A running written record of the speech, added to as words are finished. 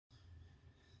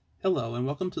Hello and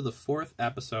welcome to the fourth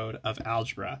episode of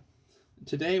Algebra.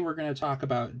 Today we're going to talk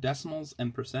about decimals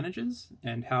and percentages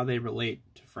and how they relate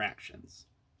to fractions.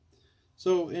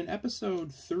 So in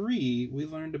episode 3 we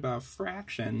learned about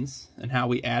fractions and how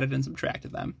we added and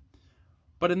subtracted them.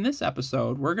 But in this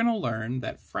episode we're going to learn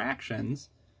that fractions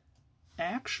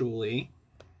actually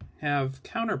have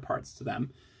counterparts to them,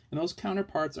 and those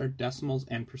counterparts are decimals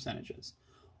and percentages.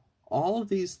 All of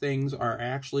these things are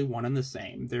actually one and the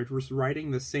same. They're just writing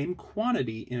the same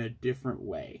quantity in a different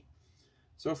way.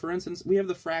 So for instance, we have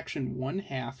the fraction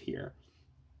 1/2 here.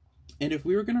 And if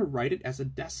we were going to write it as a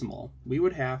decimal, we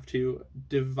would have to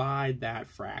divide that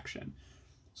fraction.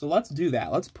 So let's do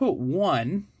that. Let's put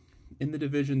 1 in the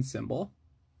division symbol.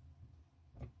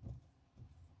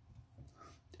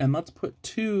 And let's put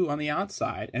 2 on the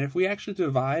outside. And if we actually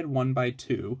divide 1 by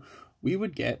 2, we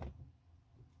would get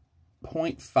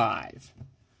 0.5.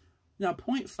 Now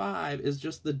 0.5 is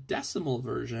just the decimal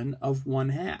version of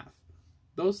 1/2.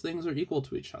 Those things are equal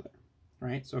to each other,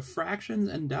 right? So fractions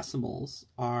and decimals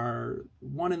are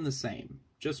one and the same,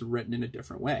 just written in a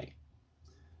different way.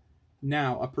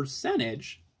 Now a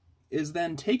percentage is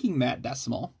then taking that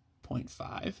decimal,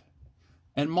 0.5,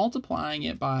 and multiplying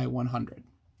it by 100.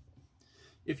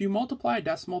 If you multiply a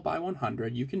decimal by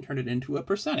 100, you can turn it into a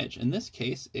percentage. In this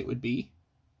case, it would be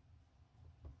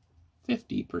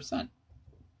 50%.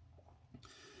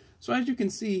 So as you can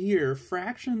see here,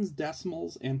 fractions,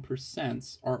 decimals, and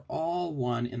percents are all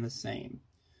one and the same.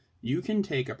 You can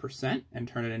take a percent and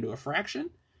turn it into a fraction.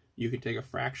 You can take a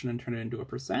fraction and turn it into a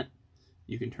percent.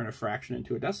 You can turn a fraction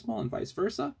into a decimal and vice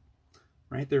versa,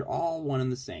 right? They're all one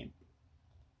and the same.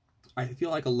 I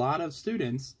feel like a lot of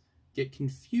students get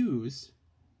confused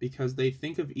because they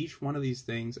think of each one of these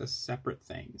things as separate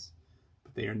things,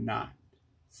 but they are not.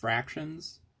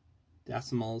 Fractions,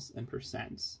 decimals, and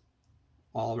percents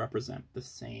all represent the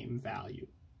same value.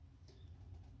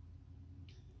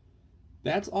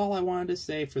 That's all I wanted to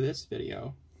say for this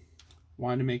video.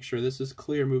 Wanted to make sure this is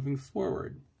clear moving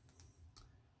forward.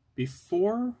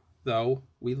 Before, though,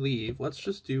 we leave, let's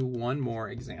just do one more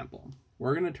example.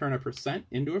 We're going to turn a percent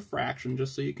into a fraction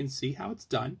just so you can see how it's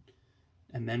done,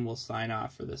 and then we'll sign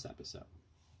off for this episode.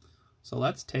 So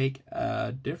let's take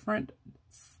a different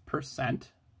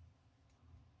percent.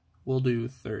 We'll do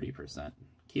 30%.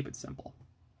 Keep it simple.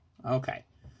 Okay,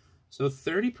 so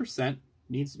 30%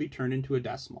 needs to be turned into a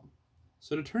decimal.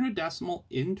 So to turn a decimal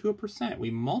into a percent,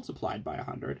 we multiplied by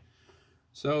 100.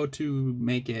 So to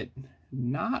make it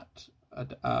not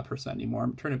a percent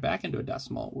anymore, turn it back into a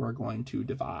decimal, we're going to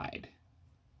divide.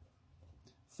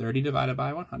 30 divided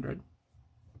by 100.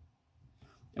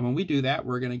 And when we do that,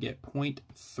 we're going to get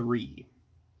 0.3.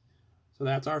 So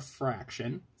that's our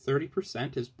fraction.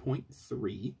 30% is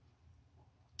 0.3.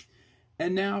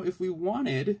 And now if we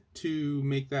wanted to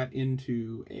make that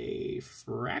into a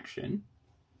fraction,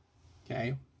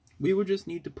 okay, we would just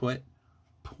need to put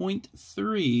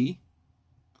 0.3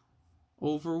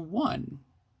 over 1.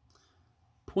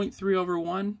 0.3 over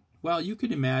 1, well, you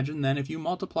could imagine then if you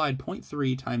multiplied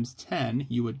 0.3 times 10,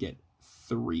 you would get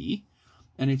 3.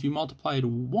 And if you multiplied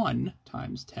 1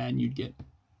 times 10, you'd get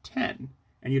 10.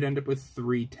 And you'd end up with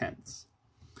 3/10.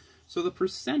 So the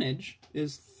percentage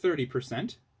is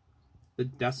 30%. The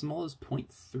decimal is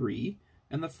 0.3,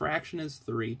 and the fraction is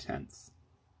 3/10.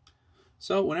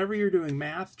 So whenever you're doing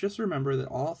math, just remember that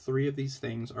all three of these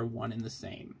things are one and the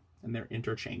same, and they're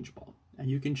interchangeable.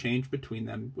 And you can change between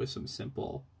them with some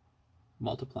simple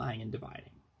multiplying and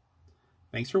dividing.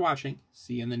 Thanks for watching.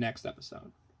 See you in the next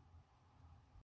episode.